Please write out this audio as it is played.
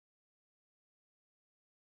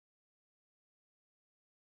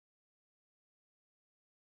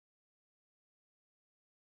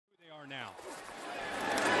Now.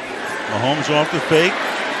 Mahomes off the fake.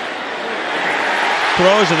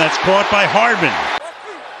 Throws, and that's caught by Hardman.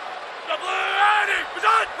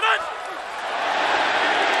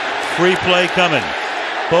 Free play coming.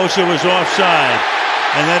 Bosa was offside,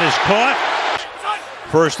 and that is caught.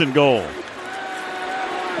 First and goal.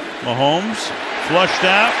 Mahomes flushed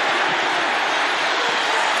out.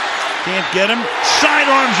 Can't get him.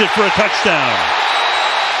 Sidearms it for a touchdown.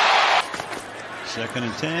 2nd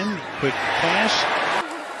and 10. Quick pass.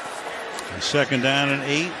 And 2nd down and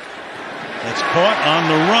 8. That's caught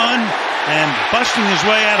on the run and busting his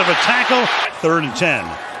way out of a tackle. 3rd and 10.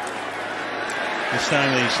 This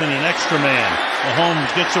time they send an extra man.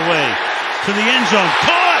 Mahomes gets away to the end zone.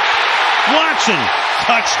 Caught! Watson.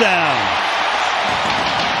 Touchdown.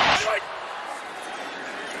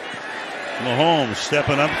 Mahomes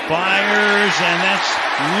stepping up, fires, and that's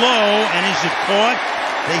low. And is it caught?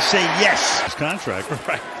 They say yes. His contract,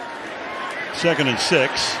 right. 2nd and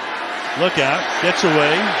 6. Look out. Gets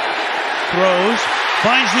away. Throws.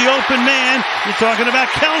 Finds the open man. You're talking about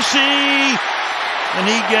Kelce. And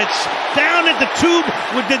he gets down at the tube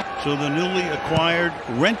with the... So the newly acquired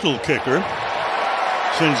rental kicker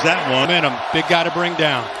sends that one. Momentum. Big guy to bring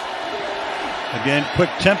down. Again,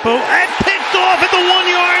 quick tempo. And picked off at the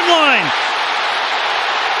 1-yard line.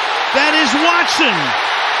 That is Watson.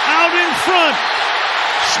 Out in front.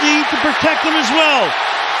 Snead to protect him as well.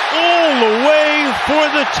 All the way for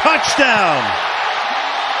the touchdown.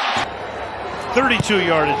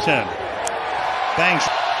 32-yard attempt. Banks.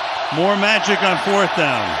 More magic on 4th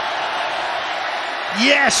down.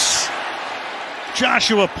 Yes!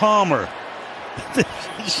 Joshua Palmer.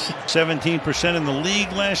 17% in the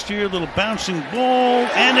league last year. Little bouncing ball.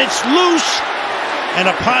 And it's loose. And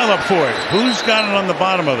a pileup for it. Who's got it on the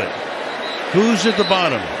bottom of it? Who's at the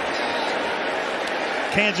bottom?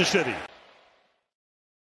 Kansas City.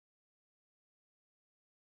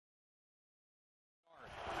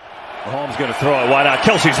 Mahomes going to throw it wide out.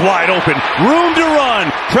 Kelce's wide open. Room to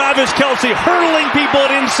run. Travis Kelce hurdling people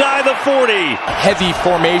at inside the 40. Heavy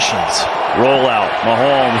formations. Roll out.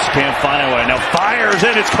 Mahomes can't find a way. Now fires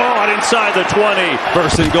and it's caught inside the 20.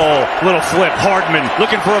 1st and goal. Little flip. Hardman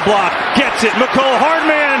looking for a block. Gets it. Mecole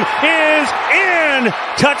Hardman is in.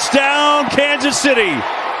 Touchdown Kansas City.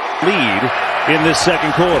 Lead in this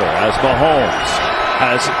 2nd quarter as Mahomes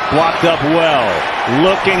has blocked up well.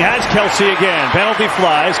 Looking, has Kelce again. Penalty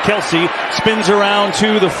flies. Kelce spins around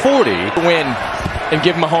to the 40. Win and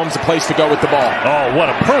give Mahomes a place to go with the ball. Oh, what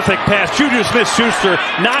a perfect pass. Juju Smith-Schuster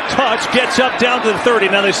not touched. Gets up down to the 30.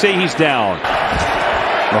 Now they say he's down.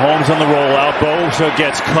 Mahomes on the rollout. Bosa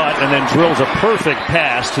gets cut and then drills a perfect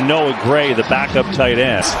pass to Noah Gray, the backup tight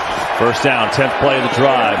end. 1st down, 10th play of the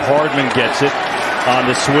drive. Hardman gets it on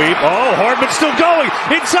the sweep. Oh, Hardman's still going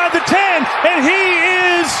inside the 10, and he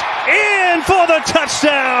is in for the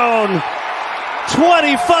touchdown.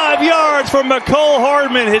 25 yards for Mecole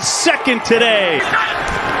Hardman, his 2nd today.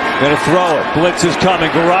 Gonna throw it. Blitz is coming.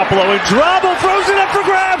 Garoppolo and Drabble throws it up for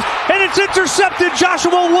grabs, and it's intercepted.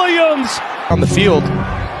 Joshua Williams On the field,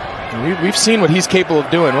 we've seen what he's capable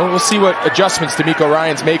of doing. We'll see what adjustments DeMeco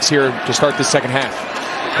Ryans makes here to start the 2nd half.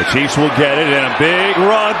 The Chiefs will get it in a big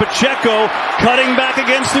run. Pacheco cutting back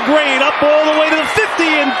against the grain, up all the way to the 50,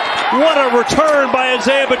 and what a return by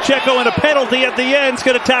Isaiah Pacheco, and a penalty at the end. It's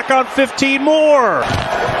going to tack on 15 more.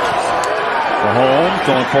 Mahomes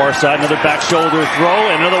going far side, another back shoulder throw,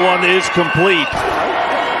 another one is complete.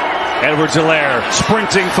 Edwards-Helaire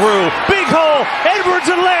sprinting through, big hole.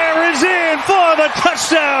 Edwards-Helaire is in for the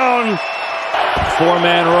touchdown.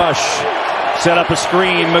 4-man rush. Set up a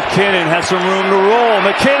screen. McKinnon has some room to roll.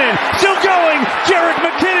 McKinnon still going. Jerick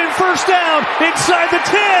McKinnon 1st down inside the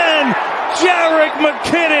 10. Jerick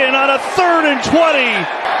McKinnon on a 3rd and 20.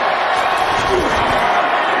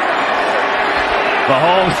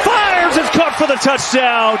 Mahomes fires. It's caught for the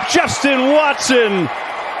touchdown. Justin Watson.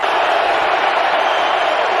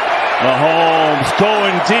 Mahomes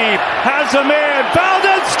going deep. Has a man.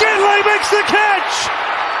 Valdez Skinley makes the catch.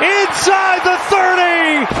 Inside the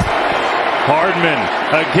 30. Hardman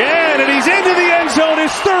again, and he's into the end zone, his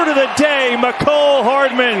 3rd of the day. Mecole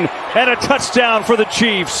Hardman, and a touchdown for the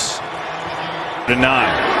Chiefs. To 9.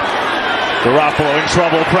 Garoppolo in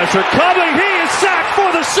trouble, pressure coming, he is sacked for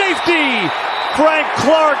the safety. Frank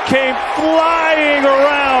Clark came flying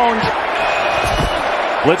around.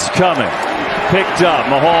 Blitz coming, picked up,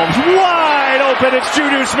 Mahomes wide open, it's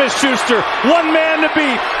Juju Smith-Schuster. 1 man to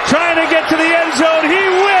beat, trying to get to the end zone, he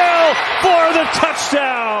will for the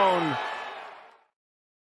touchdown.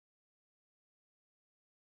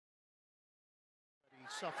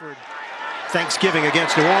 Suffered Thanksgiving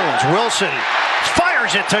against New Orleans. Wilson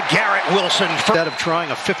Fires it to Garrett Wilson. Instead of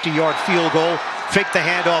trying a 50-yard field goal, fake the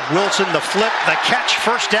handoff. Wilson, the flip, the catch,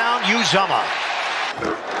 first down, Uzomah.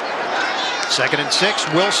 2nd and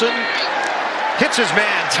 6, Wilson hits his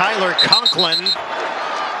man, Tyler Conklin.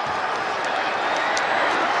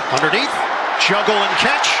 Underneath, juggle and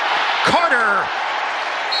catch, Carter.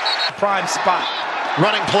 Prime spot.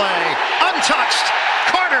 Running play, untouched,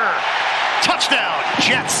 Carter. Touchdown,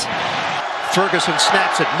 Jets. Ferguson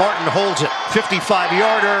snaps it, Martin holds it,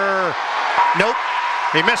 55-yarder. Nope,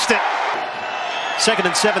 he missed it. 2nd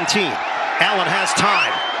and 17, Allen has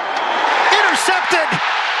time. Intercepted,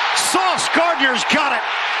 Sauce Gardner's got it.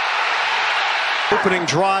 Opening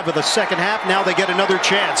drive of the second half, now they get another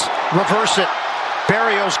chance. Reverse it,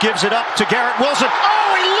 Berrios gives it up to Garrett Wilson.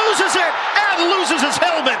 Oh, he loses it and loses his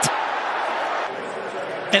helmet.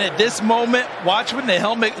 And at this moment, watch when the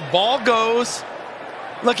helmet ball goes.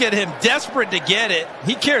 Look at him, desperate to get it.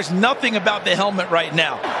 He cares nothing about the helmet right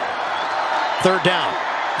now. 3rd down,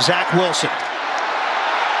 Zach Wilson.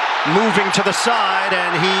 Moving to the side,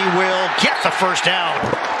 and he will get the first down.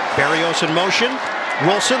 Berrios in motion.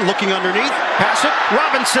 Wilson looking underneath. Pass it.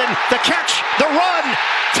 Robinson, the catch, the run.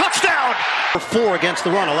 Touchdown. 4 against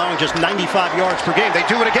the run, allowing just 95 yards per game. They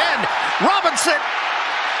do it again. Robinson.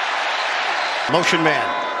 Motion man.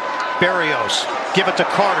 Berrios. Give it to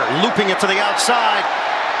Carter. Looping it to the outside.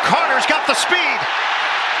 Carter's got the speed.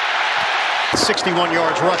 61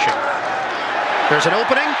 yards rushing. There's an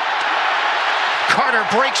opening. Carter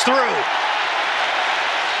breaks through.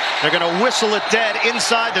 They're going to whistle it dead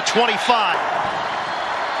inside the 25.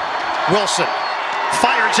 Wilson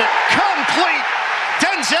fires it complete.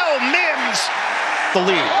 Denzel Mims the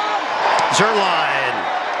lead. Zuerlein.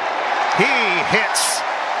 He hits.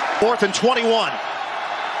 4th and 21.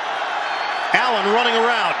 Allen running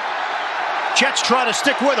around. Jets try to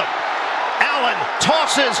stick with him. Allen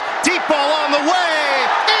tosses. Deep ball on the way.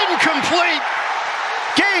 Incomplete.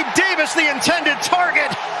 Gabe Davis the intended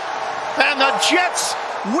target. And the Jets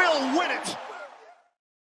will win it.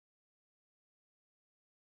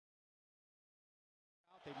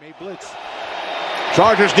 They may blitz.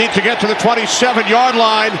 Chargers need to get to the 27-yard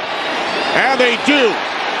line, and they do.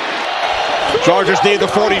 Chargers need the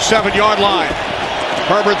 47-yard line.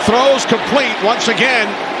 Herbert throws complete once again.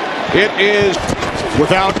 It is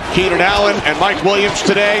without Keenan Allen and Mike Williams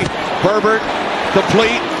today. Herbert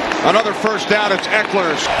complete. Another first down. It's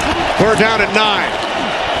Eckler's. 3rd down and 9.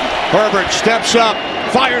 Herbert steps up,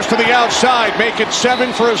 fires to the outside, make it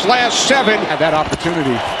 7 for his last 7. Had that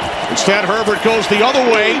opportunity. Instead, Herbert goes the other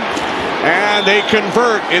way, and they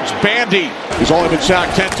convert. It's Bandy. He's only been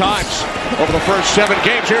sacked 10 times over the first 7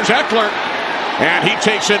 games. Here's Eckler, and he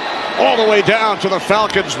takes it all the way down to the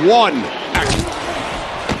Falcons' 1.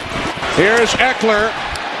 Here's Eckler,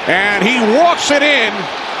 and he walks it in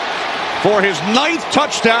for his 9th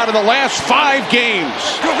touchdown in the last 5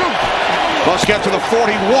 games. Must get to the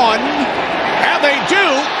 41, and they do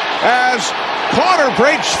as Carter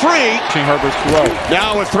breaks free. Herbert's throw.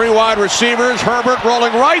 Now with 3 wide receivers, Herbert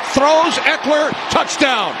rolling right, throws, Eckler,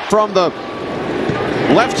 touchdown. From the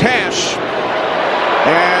left hash,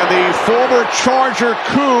 and the former Charger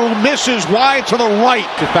coup misses wide to the right.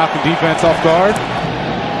 The Falcon defense off guard.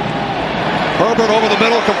 Herbert over the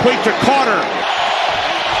middle, complete to Carter.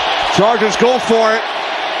 Chargers go for it.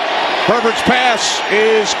 Herbert's pass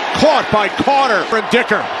is caught by Carter and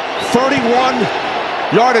Dicker.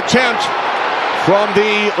 31-yard attempt from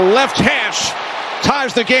the left hash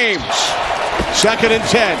ties the game. 2nd and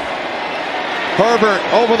 10. Herbert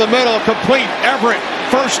over the middle, complete. Everett,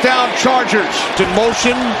 first down, Chargers. In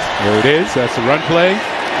motion. There it is. That's the run play.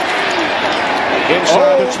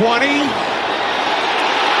 Inside the 20.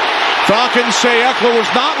 Falcons say Eckler was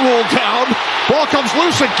not ruled down. Ball comes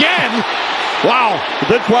loose again. Wow. The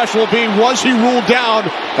big question will be, was he ruled down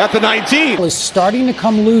at the 19? Is starting to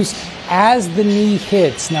come loose as the knee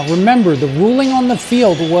hits. Now remember, the ruling on the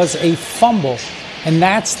field was a fumble, and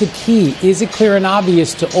that's the key. Is it clear and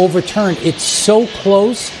obvious to overturn? It's so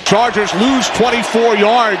close. Chargers lose 24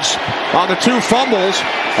 yards on the 2 fumbles,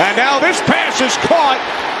 and now this pass is caught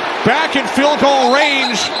back in field goal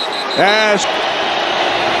range as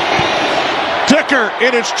Dicker,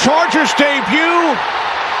 in his Chargers debut,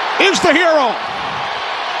 is the hero.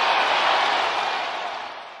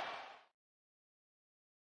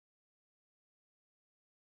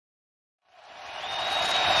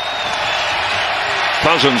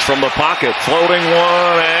 Cousins from the pocket, floating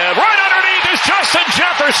one, and right underneath is Justin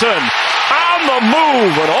Jefferson. On the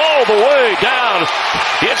move and all the way down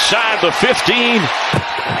inside the 15.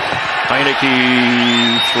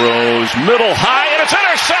 Heineke throws middle high, and it's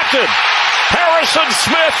intercepted. Harrison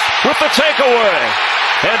Smith with the takeaway.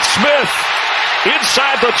 And Smith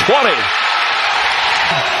inside the 20.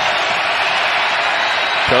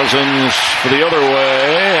 Cousins for the other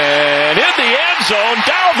way, and in the end zone,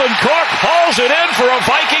 Dalvin Cook hauls it in for a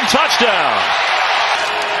Viking touchdown.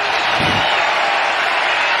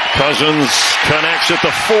 Cousins connects at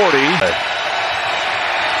the 40.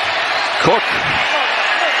 Cook,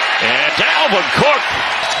 and Dalvin Cook.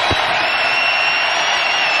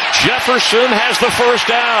 Jefferson has the first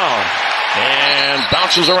down, and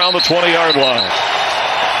bounces around the 20-yard line.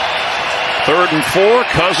 3rd and 4,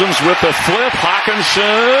 Cousins with the flip.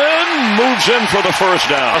 Hockenson moves in for the first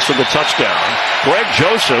down. So the touchdown. Greg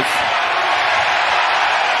Joseph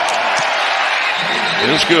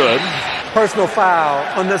is good. Personal foul,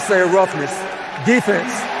 unnecessary roughness. Defense,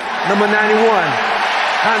 number 91.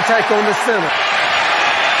 Contact on the center.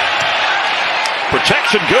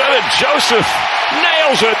 Protection good, and Joseph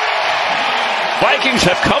nails it. Vikings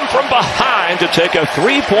have come from behind to take a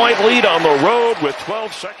 3-point lead on the road with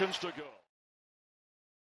 12 seconds to go.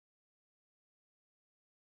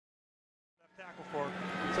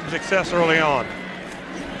 Some success early on.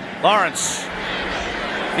 Lawrence.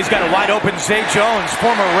 He's got a wide open Zay Jones.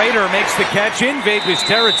 Former Raider makes the catch in Vegas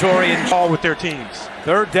territory. And all with their teams.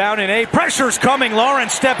 3rd down and 8. Pressure's coming.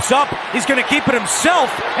 Lawrence steps up. He's going to keep it himself.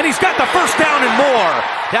 And he's got the first down and more.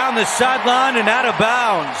 Down the sideline and out of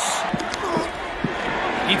bounds.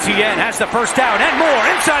 ETN has the first down and more.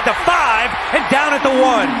 Inside the 5 and down at the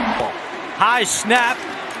 1. High snap.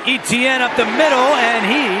 ETN up the middle, and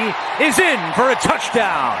he is in for a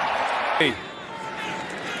touchdown.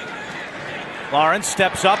 Lawrence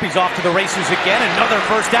steps up. He's off to the races again. Another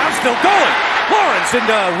first down, still going. Lawrence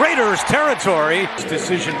into Raiders territory.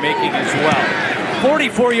 Decision-making as well.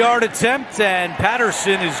 44-yard attempt, and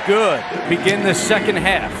Patterson is good. Begin the second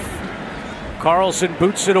half. Carlson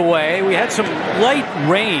boots it away. We had some light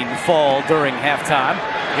rain fall during halftime.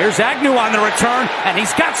 Here's Agnew on the return, and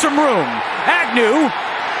he's got some room. Agnew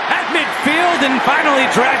at midfield and finally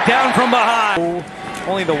dragged down from behind.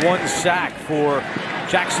 Only the 1 sack for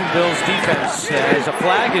Jacksonville's defense as a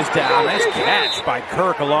flag is down. Nice catch by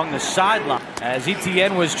Kirk along the sideline. As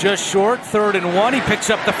ETN was just short, 3rd and 1, he picks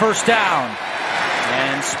up the first down.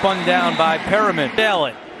 And spun down by Perriman. Nail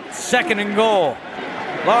it. 2nd and goal.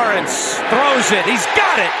 Lawrence throws it. He's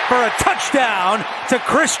got it for a touchdown to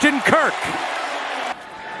Christian Kirk.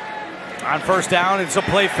 On first down, it's a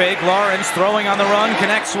play fake. Lawrence throwing on the run,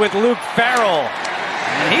 connects with Luke Farrell.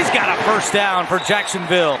 And he's got a first down for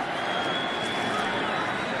Jacksonville.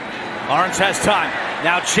 Lawrence has time.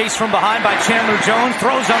 Now chased from behind by Chandler Jones.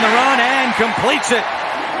 Throws on the run and completes it.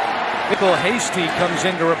 Michael Hasty comes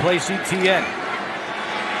in to replace ETN.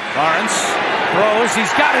 Lawrence throws.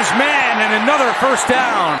 He's got his man and another first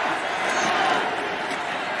down.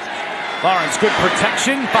 Lawrence, good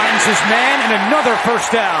protection, finds his man and another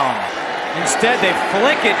first down. Instead, they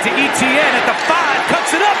flick it to ETN at the 5,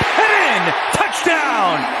 cuts it up and in.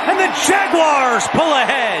 Touchdown! And the Jaguars pull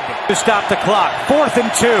ahead to stop the clock. 4th and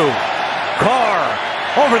 2. Carr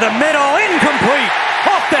over the middle, incomplete,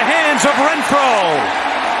 off the hands of Renfro.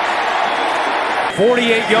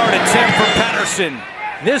 48-yard attempt from Patterson.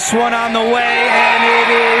 This one on the way, and it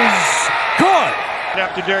is good.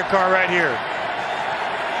 After Derek Carr right here.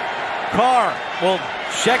 Carr will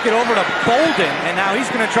check it over to Bolden, and now he's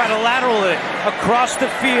going to try to lateral it across the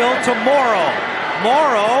field to Morrow.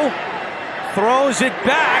 Morrow throws it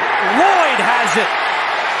back. Lloyd has it.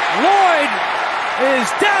 Lloyd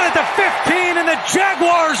is down at the 15, and the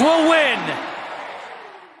Jaguars will win.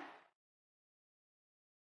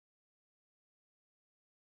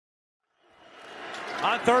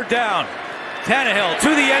 On 3rd down, Tannehill to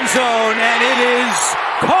the end zone, and it is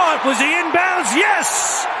caught. Was he inbounds?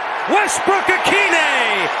 Yes!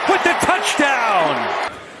 Westbrook-Ikhine with the touchdown.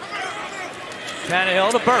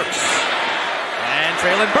 Tannehill to Burks. And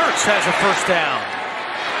Treylon Burks has a first down.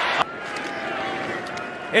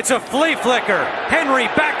 It's a flea flicker. Henry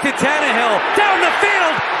back to Tannehill. Down the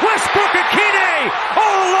field. Westbrook-Ikhine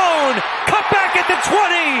all alone. Cut back at the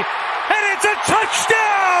 20. And it's a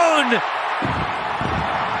touchdown.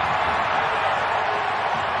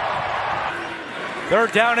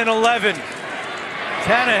 Third down and 11.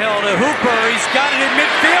 Tannehill to Hooper. He's got it in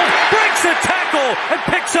midfield. Breaks a tackle and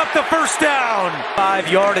picks up the first down.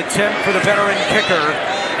 5-yard attempt for the veteran kicker.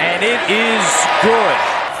 And it is good.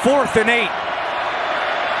 4th and 8.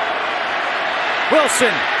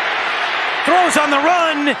 Wilson throws on the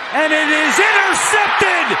run, and it is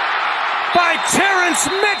intercepted by Terrence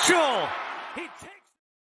Mitchell. He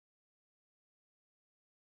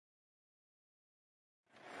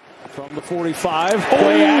takes From the 45,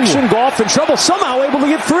 play action, Goff in trouble, somehow able to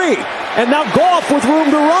get free. And now Goff with room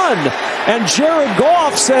to run. And Jared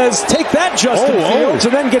Goff says, take that, Justin Fields,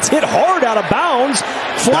 and then gets hit hard out of bounds.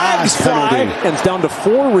 Flags fly. And it's down to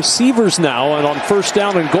 4 receivers now, and on first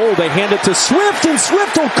down and goal, they hand it to Swift, and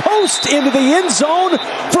Swift will coast into the end zone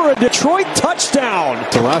for a Detroit touchdown.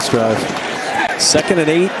 The last drive. 2nd and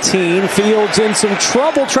 18. Fields in some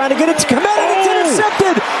trouble trying to get it to Kmet. It's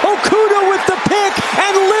intercepted. Okudah with the pick,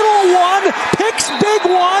 and little one picks big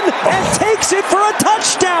one and takes it for a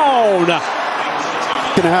touchdown.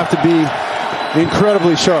 Going to have to be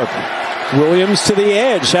incredibly sharp. Williams to the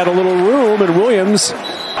edge, had a little room, and Williams,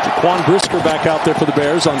 Jaquan Brisker back out there for the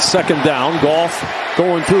Bears on 2nd down. Goff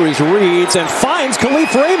going through his reads and finds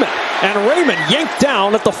Khalif Raymond. And Raymond yanked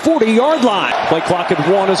down at the 40-yard line. Play clock at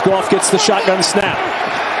 1 as Goff gets the shotgun snap.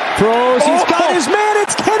 Throws, he's got his man,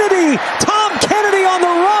 it's Kennedy! Tom Kennedy on the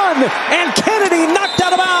run! And Kennedy knocked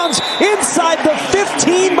out of bounds inside the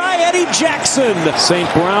 15 by Eddie Jackson.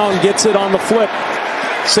 St. Brown gets it on the flip.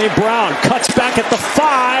 St. Brown cuts back at the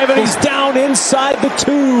 5, and he's down inside the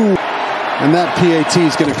 2. And that PAT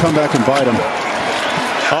is going to come back and bite him.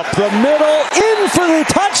 Up the middle, in for the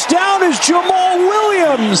touchdown is Jamal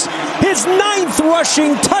Williams. His 9th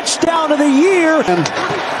rushing touchdown of the year. And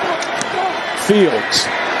Fields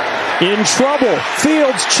in trouble.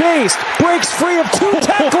 Fields chased, breaks free of 2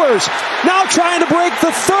 tacklers. Now trying to break the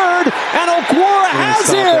 3rd, and Okwara has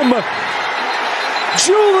him.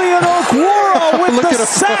 Julian Okwara with the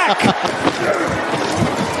sack.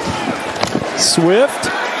 Swift,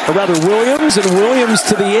 or rather Williams, and Williams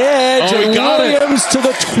to the edge, and Williams to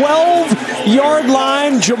the 12-yard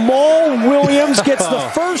line. Jamal Williams gets the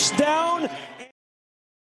first down.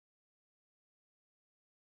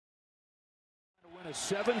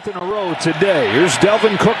 7th in a row today. Here's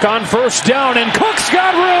Delvin Cook on first down, and Cook's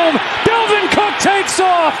got room. Delvin Cook takes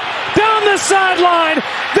off down the sideline.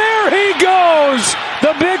 There he goes.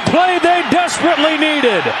 The big play they desperately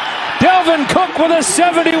needed. Delvin Cook with a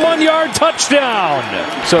 71-yard touchdown.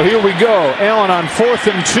 So here we go. Allen on 4th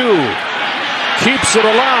and 2. Keeps it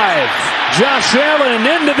alive. Josh Allen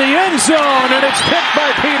into the end zone, and it's picked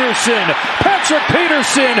by Peterson. Patrick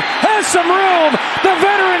Peterson has some room. The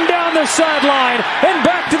veteran down the sideline and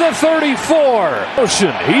back to the 34.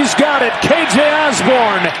 He's got it. KJ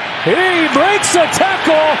Osborne. He breaks a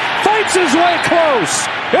tackle, fights his way close.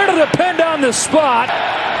 It'll depend on the spot.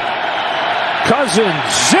 Cousins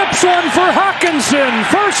zips one for Hawkinson.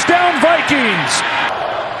 First down, Vikings.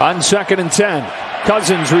 On 2nd and 10.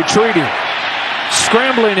 Cousins retreating.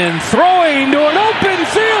 Scrambling and throwing to an open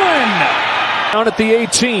Thielen. Down at the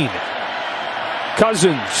 18.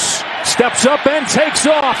 Cousins steps up and takes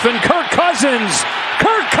off. And Kirk Cousins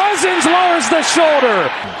lowers the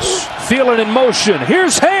shoulder. Thielen in motion.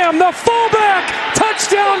 Here's Ham, the fullback.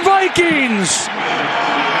 Touchdown, Vikings.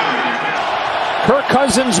 Kirk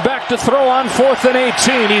Cousins back to throw on 4th and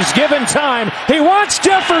 18. He's given time. He wants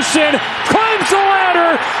Jefferson. Climbs the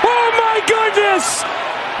ladder. Oh, my goodness.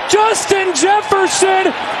 Justin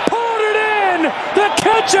Jefferson pulled it in. The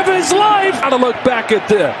catch of his life. How to look back at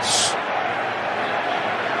this.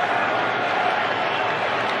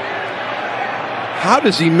 How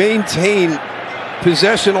does he maintain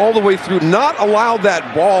possession all the way through, not allow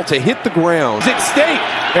that ball to hit the ground? At stake.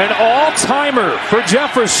 An all-timer for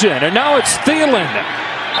Jefferson. And now it's Thielen.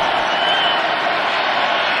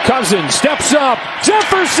 Cousins steps up.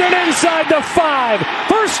 Jefferson inside the 5.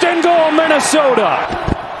 First and goal, Minnesota.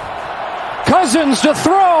 Cousins to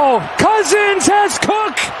throw. Cousins has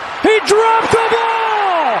Cook. He dropped the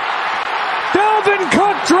ball. Delvin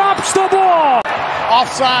Cook drops the ball.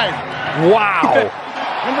 Offside. Wow.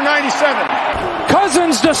 Number 97.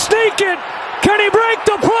 Cousins to sneak it. Can he break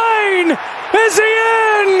the plane? Is he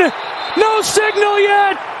in? No signal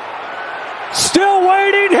yet. Still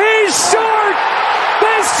waiting. He's short.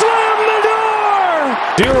 They slam the door.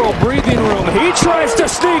 Zero breathing room. He tries to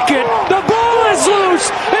sneak it. The ball is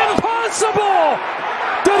loose. Impossible.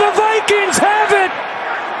 Do the Vikings have it?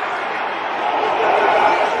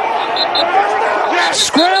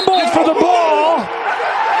 Scramble for the ball.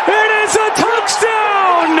 It is a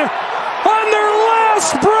touchdown on their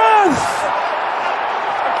last breath.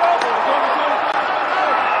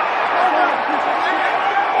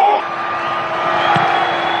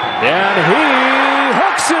 And he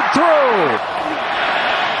hooks it through.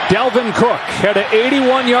 Delvin Cook had an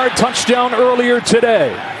 81-yard touchdown earlier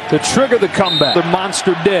today to trigger the comeback. The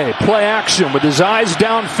monster day. Play action with his eyes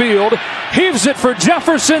downfield. Heaves it for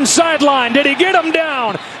Jefferson sideline. Did he get him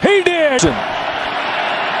down? He did.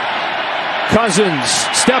 Cousins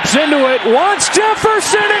steps into it. Wants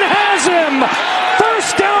Jefferson and has him.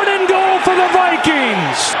 First down and goal for the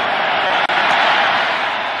Vikings.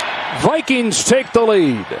 Vikings take the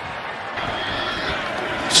lead.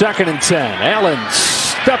 2nd and 10. Allen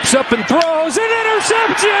steps up and throws an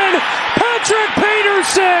interception. Patrick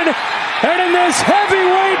Peterson. And in this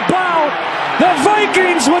heavyweight bout, the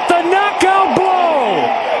Vikings with the knockout blow.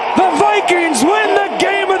 The Vikings win the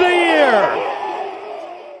game of the year.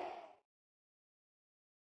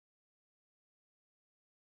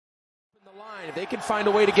 If they can find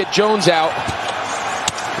a way to get Jones out.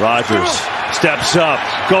 Rodgers steps up,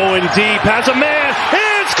 going deep, has a man.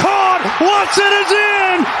 It's caught. Watson is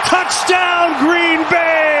in. Touchdown, Green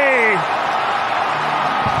Bay.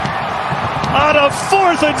 On a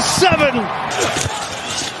 4th and 7.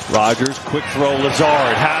 Rodgers, quick throw.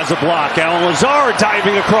 Lazard has a block. Allen Lazard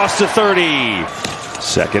diving across the 30.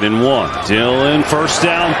 2nd and 1. Dillon, first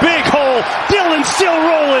down. Big hole. Dillon still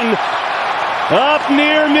rolling. Up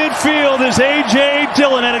near midfield is A.J.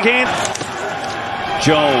 Dillon at a game.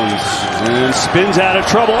 Jones and spins out of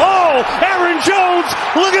trouble. Oh, Aaron Jones,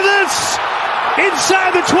 look at this.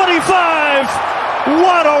 Inside the 25.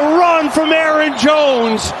 What a run from Aaron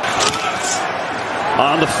Jones.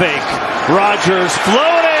 On the fake. Rodgers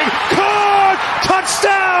floating. Caught.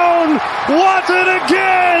 Touchdown. Watson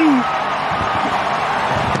again.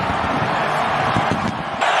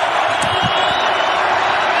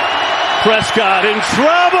 Prescott in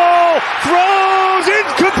trouble. Throws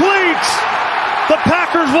incomplete. The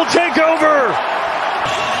Packers will take over.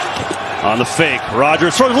 On the fake,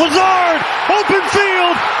 Rodgers throws. Lazard, open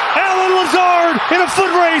field. Allen Lazard in a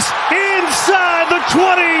foot race inside the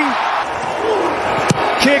 20.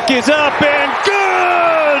 Kick is up and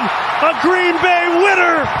good. A Green Bay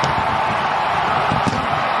winner.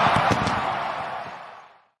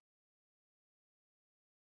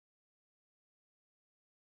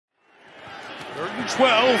 3rd and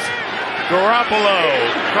 12. Garoppolo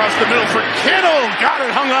across the middle for Kittle. Got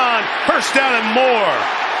it, hung on. First down and more.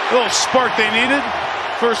 A little spark they needed.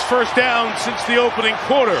 First down since the opening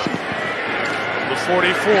quarter. The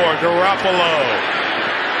 44, Garoppolo.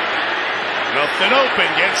 Nothing open,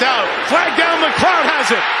 gets out. Flag down, the crowd has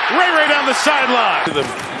it. Ray down the sideline. To the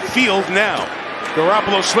field now.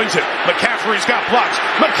 Garoppolo swings it. McCaffrey's got blocks.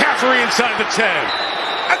 McCaffrey inside the 10.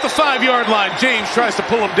 At the 5-yard line, James tries to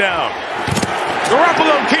pull him down.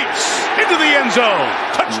 Garoppolo keeps into the end zone.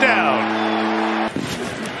 Touchdown.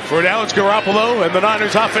 For now, it's Garoppolo and the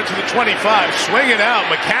Niners offense to the 25. Swing it out.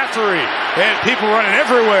 McCaffrey. And people running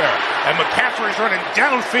everywhere. And McCaffrey's running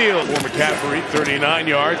downfield. For McCaffrey, 39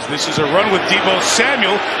 yards. This is a run with Deebo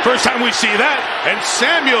Samuel. First time we see that. And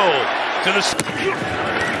Samuel to the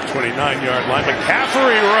 29-yard line.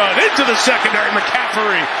 McCaffrey run into the secondary.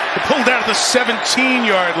 McCaffrey pulled down at the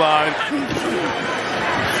 17-yard line.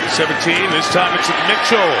 17, this time it's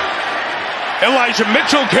Mitchell. Elijah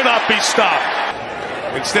Mitchell cannot be stopped.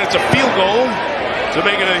 Instead, it's a field goal to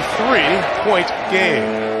make it a 3-point game.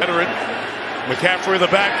 Veteran McCaffrey in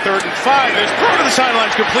the back, 3rd and 5. Is thrown to the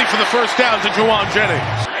sidelines, complete for the first down to Juwan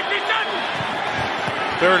Jennings.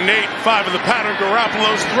 3rd and 8, 5 of the pattern.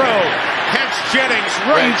 Garoppolo's throw. Catch Jennings,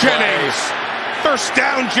 run Jennings. First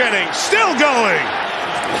down Jennings, still going.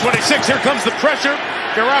 26, here comes the pressure.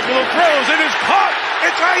 Garoppolo throws, it is caught.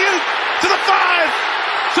 It's Ayuk to the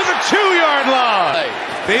 5, to the 2-yard line.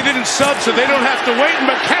 They didn't sub, so they don't have to wait. And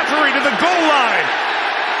McCaffrey to the goal line,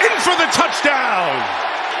 in for the touchdown.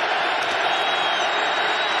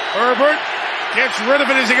 Herbert gets rid of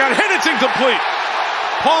it as he got hit. It's incomplete.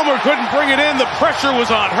 Palmer couldn't bring it in. The pressure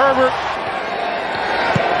was on Herbert.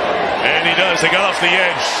 And he does. They got off the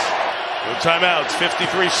edge. No timeouts.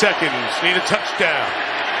 53 seconds. Need a touchdown.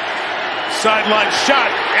 Sideline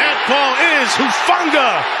shot. And ball is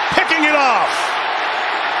Hufanga picking it off.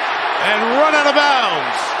 And run out of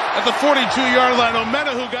bounds at the 42-yard line.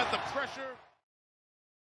 Omenihu got the pressure.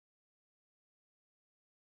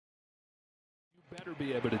 Better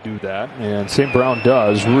be able to do that, and St. Brown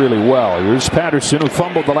does really well. Here's Patterson, who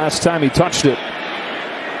fumbled the last time he touched it.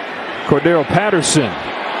 Cordero Patterson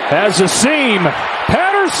has a seam.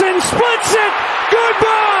 Patterson splits it.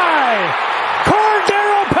 Goodbye!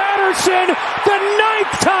 Cordero Patterson, the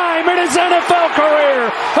 9th time in his NFL career.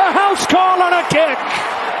 A house call on a kick.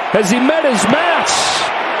 Has he met his match?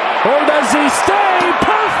 Or does he stay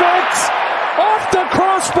perfect? Off the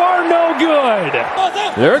crossbar, no good.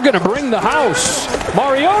 They're going to bring the house.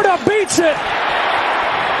 Mariota beats it.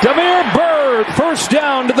 Damiere Byrd, first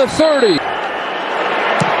down to the 30.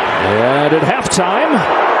 And at halftime,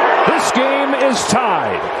 this game is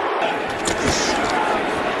tied.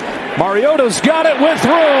 Mariota's got it with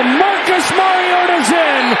room. Marcus Mariota's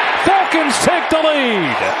in. Falcons take the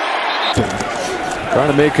lead.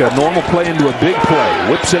 Trying to make a normal play into a big play.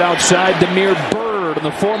 Whips it outside. Damiere Byrd, and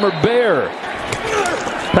the former Bear.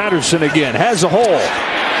 Patterson again has a hole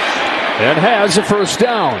and has a first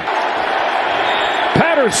down.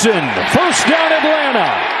 Patterson, first down Atlanta.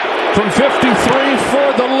 From 53 for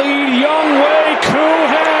the lead, Younghoe Koo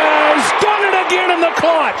has done it again in the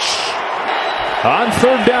clutch. On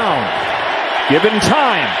third down, given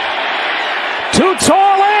time. Too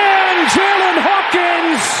tall and Jalen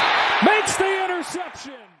Hawkins makes the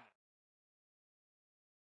interception.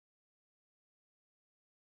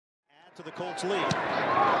 Add to the Colts lead.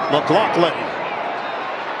 McLaughlin.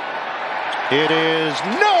 It is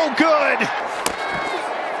no good.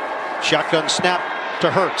 Shotgun snap to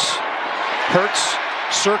Hurts. Hurts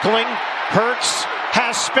circling. Hurts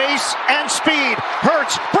has space and speed.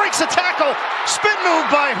 Hurts breaks a tackle. Spin move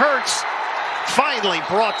by Hurts. Finally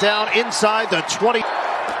brought down inside the 20.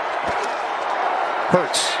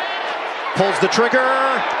 Hurts pulls the trigger.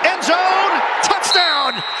 End zone.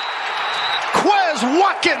 Touchdown. Quez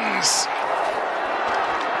Watkins.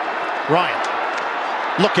 Ryan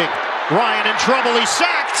looking. Ryan in trouble. He's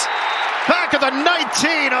sacked. Back at the 19.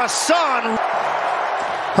 Hassan.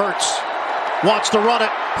 Hurts wants to run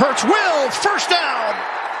it. Hurts will. First down.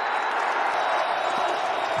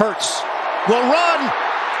 Hurts will run.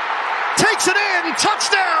 Takes it in.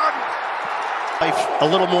 Touchdown. Life a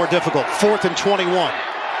little more difficult. 4th and 21.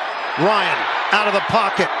 Ryan out of the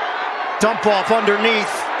pocket. Dump off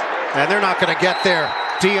underneath. And they're not going to get there.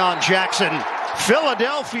 Deion Jackson.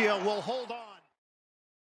 Philadelphia will hold on.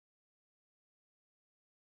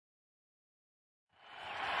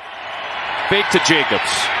 Fake to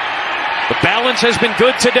Jacobs. The balance has been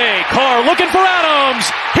good today. Carr looking for Adams.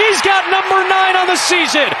 He's got number 9 on the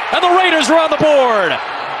season. And the Raiders are on the board.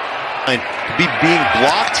 And be being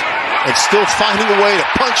blocked and still finding a way to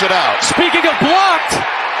punch it out. Speaking of blocked,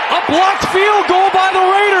 a blocked field goal by the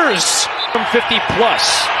Raiders. From 50 plus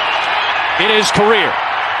in his career.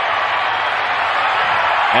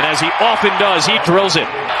 And as he often does, he drills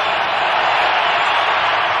it.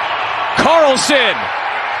 Carlson.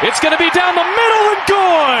 It's going to be down the middle and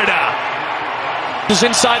good. Is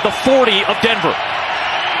inside the 40 of Denver.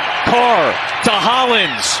 Carr to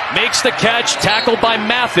Hollins. Makes the catch. Tackled by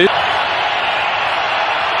Mathis.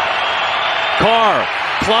 Carr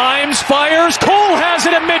climbs, fires. Cole has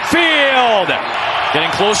it in midfield. Getting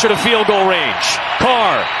closer to field goal range.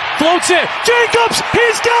 Carr floats it. Jacobs,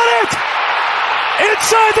 he's got it.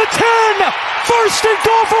 Inside the 10. First and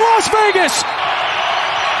goal for Las Vegas.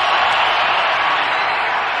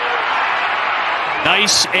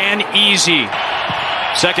 Nice and easy.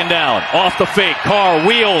 Second down, off the fake. Carr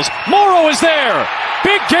wheels. Morrow is there.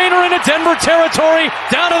 Big gainer into Denver territory,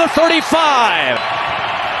 down to the 35.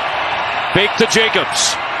 Fake to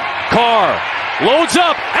Jacobs. Carr loads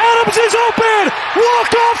up. Adams is open.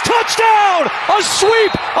 Walk-off touchdown. A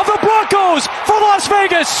sweep of the Broncos for Las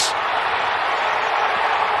Vegas.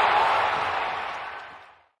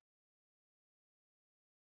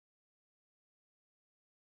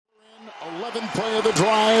 11th play of the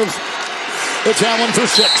drive. It's Allen for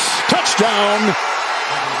 6. Touchdown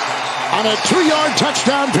on a 2-yard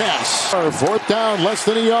touchdown pass. 4th down, less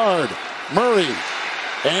than a yard. Murray.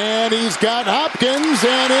 And he's got Hopkins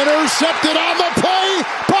and intercepted on the play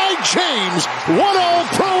by James. 1-0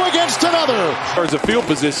 Pro against another. There's a field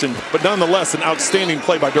position, but nonetheless an outstanding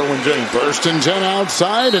play by Derwin James. 1st and 10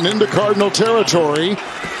 outside and into Cardinal territory.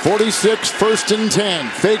 46, 1st and 10.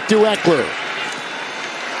 Fake to Eckler.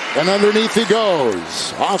 And underneath he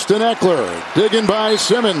goes. Austin Eckler digging by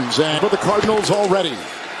Simmons. And for the Cardinals already.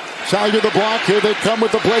 Salyer the block. Here they come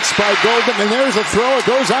with the blitz by Golden. And there's a throw. It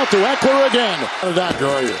goes out to Eckler again. How did that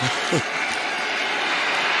go?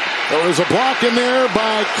 There was a block in there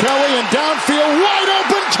by Kelly. And downfield wide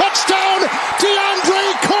open. Touchdown.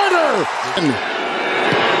 DeAndre Carter.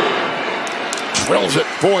 Drills it.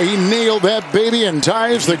 Boy, he nailed that baby and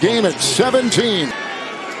ties the game at 17.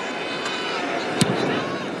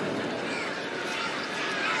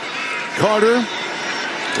 Carter,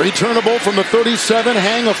 returnable from the 37,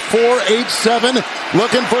 hang of 4.87,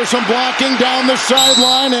 looking for some blocking down the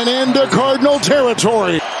sideline and into Cardinal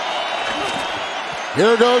territory.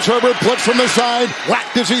 Here goes Herbert, blitz from the side,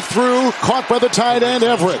 whacked as he threw, caught by the tight end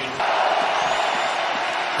Everett.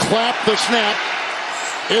 Clap the snap.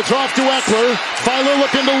 It's off to Eckler. Filer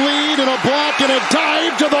looking to lead and a block and a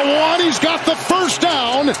dive to the 1. He's got the first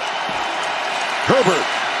down. Herbert.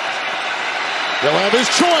 He'll have his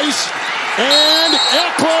choice. And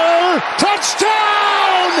Eckler,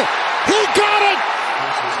 touchdown! He got it!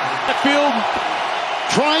 Field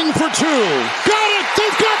trying for 2. Got it!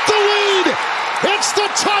 They've got the lead! It's the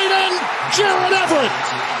tight end, Jared Everett!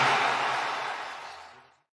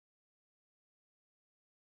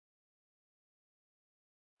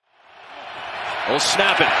 Will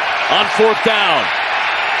snap it on 4th down.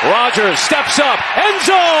 Rodgers steps up, end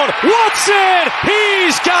zone, Watson,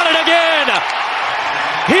 he's got it again.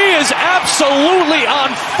 He is absolutely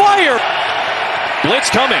on fire.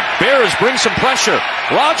 Blitz coming, Bears bring some pressure.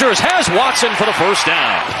 Rodgers has Watson for the first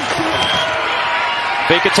down.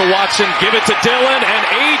 Fake it to Watson, give it to Dillon, and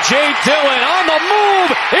A.J. Dillon on the move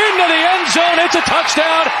into the end zone. It's a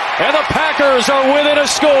touchdown, and the Packers are within a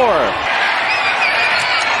score.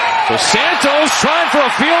 So Santos trying for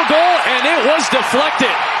a field goal, and it was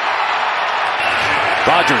deflected.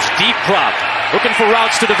 Rodgers, deep crop, looking for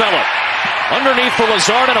routes to develop. Underneath for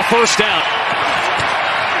Lazard and a first down.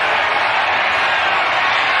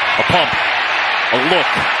 A pump, a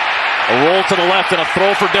look, a roll to the left and a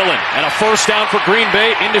throw for Dillon. And a first down for Green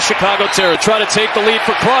Bay into Chicago territory. Try to take the lead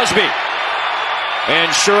for Crosby.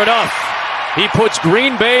 And sure enough, he puts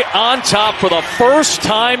Green Bay on top for the first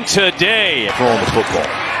time today. Throwing the football.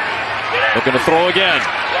 Looking to throw again.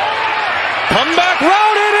 Comeback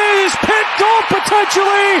route, it is picked off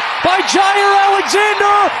potentially by Jair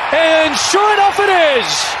Alexander, and sure enough it is.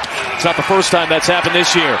 It's not the first time that's happened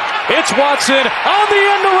this year. It's Watson on the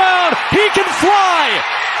end around. He can fly,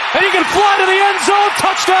 and he can fly to the end zone.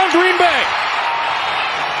 Touchdown Green Bay.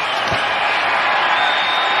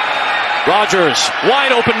 Rodgers,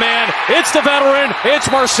 wide open man. It's the veteran.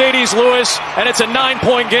 It's Mercedes Lewis, and it's a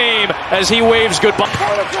 9-point game as he waves goodbye.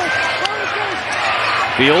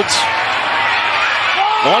 Fields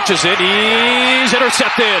launches it. He's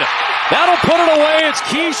intercepted. That'll put it away. It's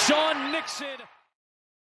Keyshawn Nixon.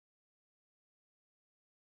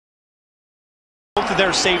 Both of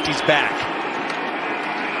their safeties back.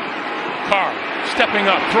 Carr stepping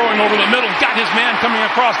up, throwing over the middle. Got his man coming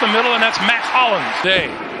across the middle, and that's Max Hollins.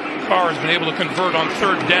 Carr has been able to convert on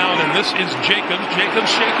 3rd down, and this is Jacobs.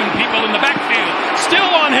 Jacobs shaking people in the backfield.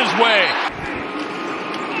 Still on his way.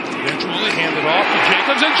 Eventually handed off to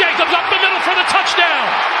Jacobs, and Jacobs up the middle for the touchdown.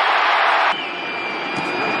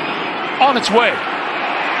 On its way.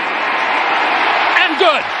 And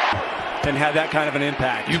good. And had that kind of an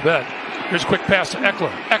impact. You bet. Here's a quick pass to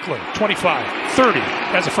Eckler. Eckler, 25, 30,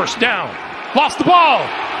 has a first down. Lost the ball.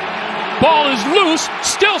 Ball is loose,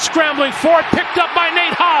 still scrambling for it, picked up by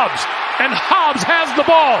Nate Hobbs. And Hobbs has the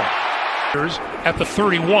ball. At the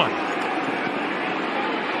 31.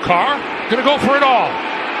 Carr, gonna go for it all.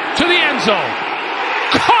 To the end zone.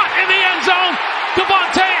 Caught in the end zone.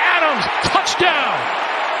 Devontae Adams, touchdown.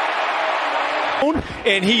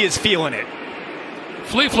 And he is feeling it.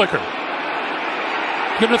 Flea flicker.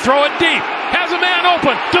 Gonna throw it deep. Has a man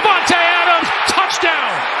open. Devontae Adams,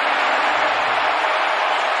 touchdown.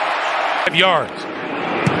 5 yards.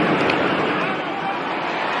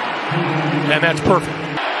 And that's perfect.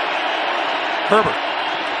 Herbert.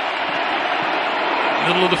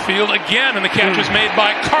 Middle of the field again, and the catch is made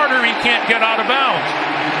by Carter. He can't get out of bounds.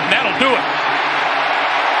 That'll do it.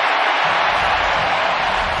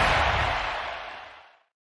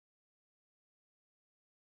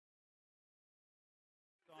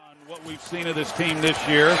 On what we've seen of this team this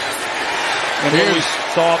year, and what we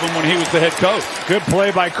saw of him when he was the head coach. Good play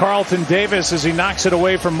by Carlton Davis as he knocks it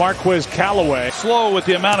away from Marquez Callaway. Slow with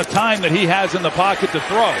the amount of time that he has in the pocket to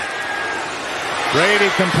throw. Brady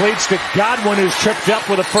completes to Godwin, who's tripped up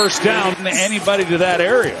with a first down. Anybody to that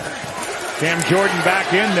area. Cam Jordan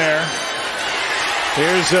back in there.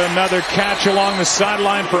 Here's another catch along the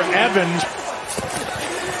sideline for Evans.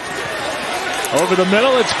 Over the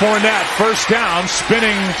middle, it's Fournette. First down,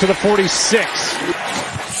 spinning to the 46.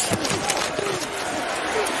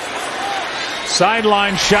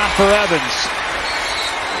 Sideline shot for Evans.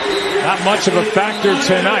 Not much of a factor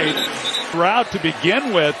tonight. Route to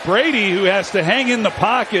begin with. Brady, who has to hang in the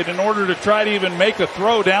pocket in order to try to even make a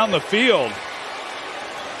throw down the field.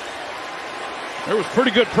 There was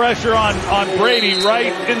pretty good pressure on Brady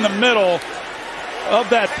right in the middle of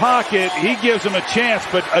that pocket. He gives him a chance,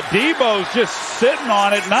 but Adebo's just sitting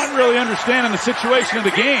on it, not really understanding the situation of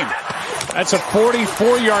the game. That's a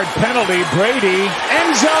 44-yard penalty. Brady,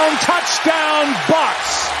 end zone, touchdown,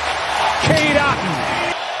 Bucks. Cade Otton.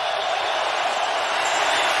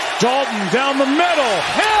 Dalton down the middle.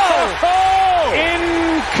 Hill!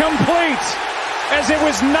 Incomplete as it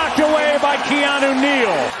was knocked away by Keanu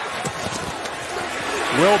Neal.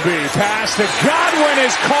 Will be pass to Godwin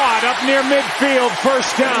is caught up near midfield.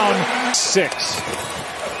 First down. 6.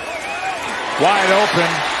 Wide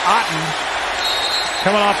open. Otton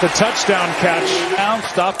coming off the touchdown catch. Down,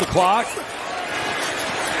 stop the clock.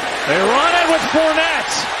 They run it with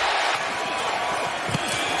Fournette.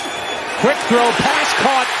 Quick throw, pass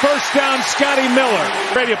caught, first down, Scotty Miller.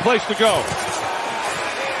 Ready, a place to go.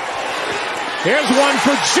 Here's one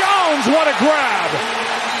for Jones, what a grab.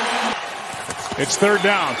 It's third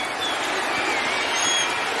down.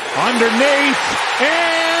 Underneath,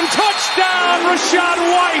 and touchdown, Rachaad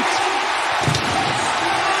White.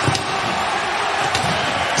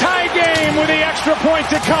 Tie game with the extra point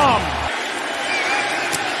to come.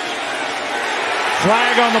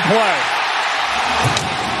 Flag on the play.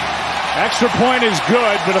 Extra point is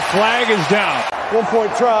good, but a flag is down.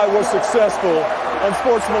 1-point try was successful.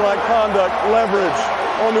 Unsportsmanlike conduct, leverage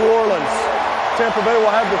on New Orleans. Tampa Bay will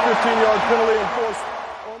have the 15-yard penalty enforced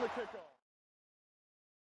on the kickoff.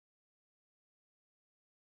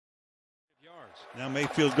 Now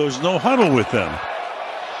Mayfield goes no huddle with them.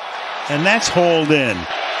 And that's hauled in.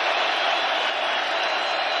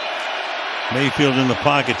 Mayfield in the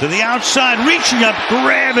pocket to the outside, reaching up,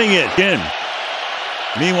 grabbing it in.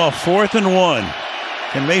 Meanwhile, 4th and 1.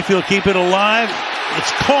 Can Mayfield keep it alive?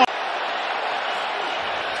 It's caught.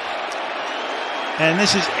 And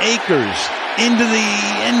this is Akers into the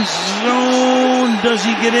end zone. Does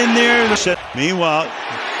he get in there? Meanwhile,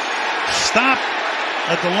 stop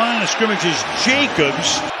at the line of scrimmage is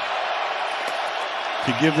Jacobs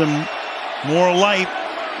to give them more light.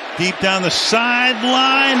 Deep down the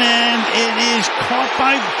sideline, and it is caught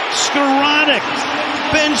by Skowronek.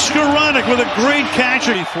 Ben Skowronek with a great catch.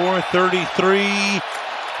 34-33.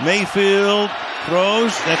 Mayfield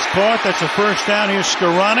throws. That's caught. That's a first down. Here's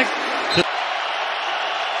Skowronek.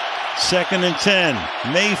 2nd and 10.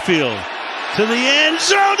 Mayfield to the end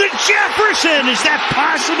zone to Jefferson. Is that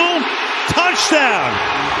possible? Touchdown.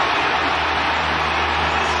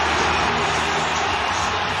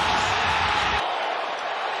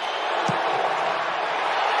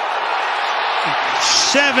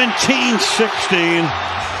 (17-16)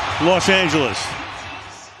 Los Angeles.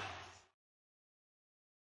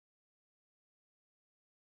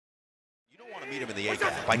 You don't want to meet him in the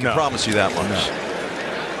A-gap. I can promise you that much. No.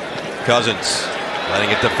 Cousins letting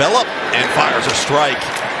it develop and fires a strike.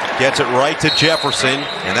 Gets it right to Jefferson.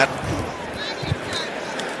 And that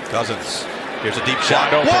Cousins. Here's a deep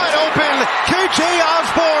shot. Wide open. KJ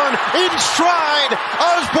Osborne in stride.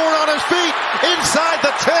 Osborne on his feet inside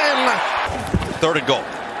the 10. 3rd and goal.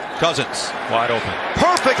 Cousins. Wide open.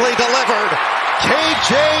 Perfectly delivered.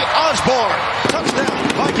 KJ Osborne. Touchdown,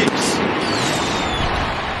 Vikings.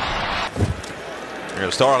 They're going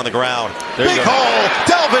to start on the ground. Big hole.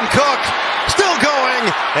 Dalvin Cook still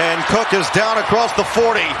going. And Cook is down across the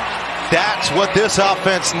 40. That's what this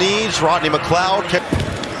offense needs. Rodney McLeod.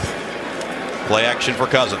 Play action for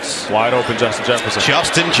Cousins. Wide open, Justin Jefferson.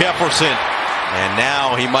 Justin Jefferson. And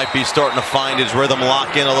now he might be starting to find his rhythm,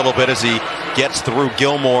 lock in a little bit as he gets through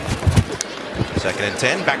Gilmore. 2nd and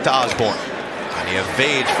 10, back to Osborne. And he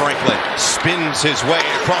evades Franklin. Spins his way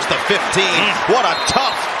across the 15. What a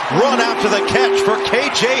tough run after the catch for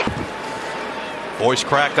KJ. Voice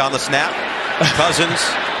cracked on the snap. Cousins,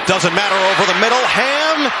 doesn't matter, over the middle.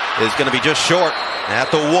 Ham is going to be just short. At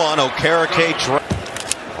the 1, Okereke.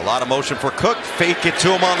 A lot of motion for Cook. Fake it to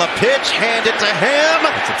him on the pitch. Hand it to Ham.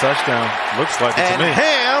 It's a touchdown. Looks like it to me. And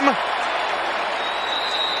Ham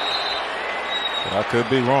but I could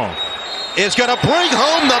be wrong. Is going to bring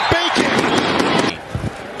home the bacon.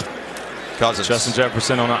 Cousins. Justin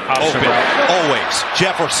Jefferson on an option route. Always.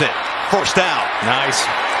 Jefferson. First down. Nice.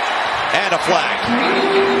 And a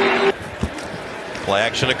flag. Play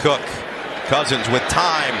action to Cook. Cousins with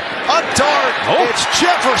time. A dart. It's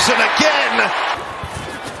Jefferson again.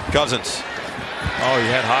 Cousins. Oh,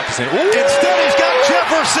 he had Hockenson. Instead, he's got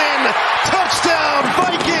Jefferson. Touchdown,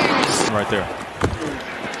 Vikings. Right there.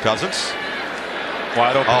 Cousins.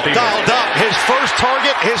 Wide open. Dialed up. His first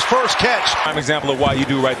target, his first catch. Prime example of what you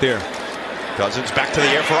do right there. Cousins back to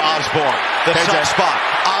the air for Osborne. The soft spot.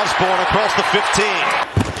 Osborne across the 15.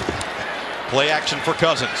 Play action for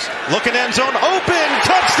Cousins. Looking end zone. Open.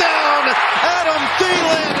 Touchdown. Adam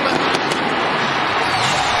Thielen.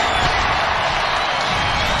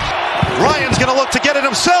 Ryan's going to look to get it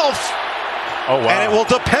himself. Oh, wow. And it will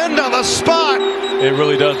depend on the spot. It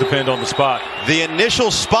really does depend on the spot. The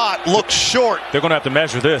initial spot looks short. They're going to have to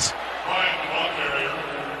measure this.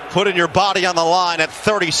 Putting your body on the line at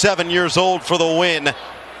 37 years old for the win.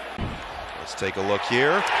 Let's take a look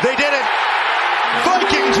here. They did it.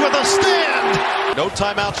 Vikings with a stand. No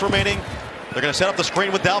timeouts remaining. They're going to set up the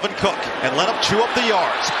screen with Dalvin Cook and let him chew up the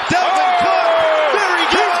yards. Dalvin Cook. There he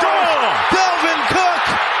goes. Dalvin Cook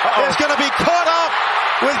is going to be caught up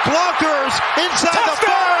with blockers inside the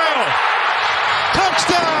 5.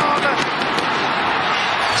 Touchdown.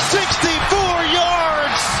 64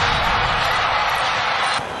 yards.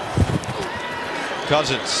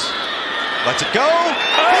 Cousins lets it go.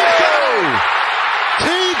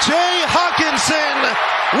 TJ Hockenson.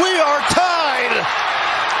 We are tied.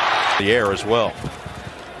 The air as well.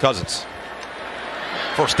 Cousins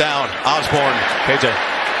First down, Osborne. KJ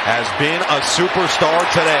has been a superstar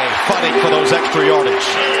today, fighting for those extra yardage.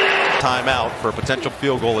 Timeout for a potential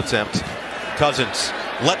field goal attempt. Cousins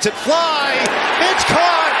lets it fly. It's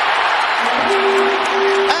caught.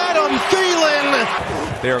 Adam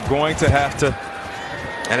Thielen. They are going to have to,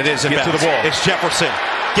 and it is get to the ball. It's Jefferson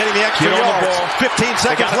getting the extra yards. 15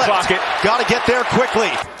 seconds left. Got to get there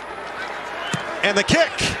quickly. And the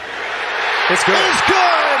kick. It's good. It's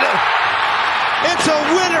good. It's a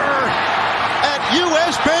winner at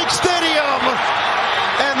US Bank Stadium.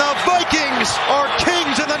 And the Vikings are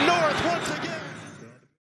kings in the North.